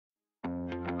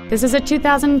This is a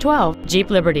 2012 Jeep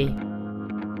Liberty.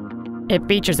 It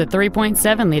features a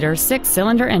 3.7-liter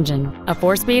six-cylinder engine, a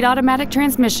 4-speed automatic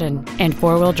transmission, and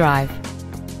 4-wheel drive.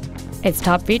 Its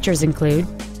top features include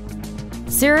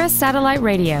Sirius satellite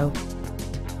radio,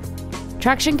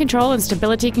 traction control and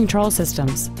stability control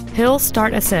systems, hill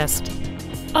start assist,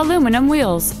 aluminum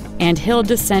wheels, and hill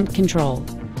descent control.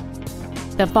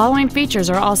 The following features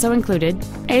are also included: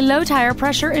 a low tire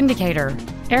pressure indicator,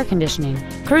 air conditioning,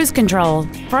 cruise control,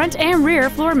 front and rear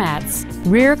floor mats,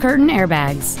 rear curtain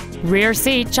airbags, rear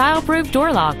seat child-proof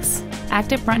door locks,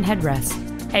 active front headrest,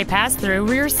 a pass-through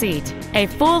rear seat, a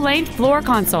full-length floor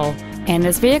console, and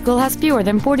this vehicle has fewer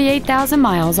than 48,000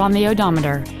 miles on the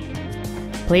odometer.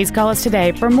 Please call us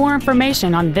today for more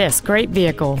information on this great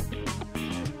vehicle.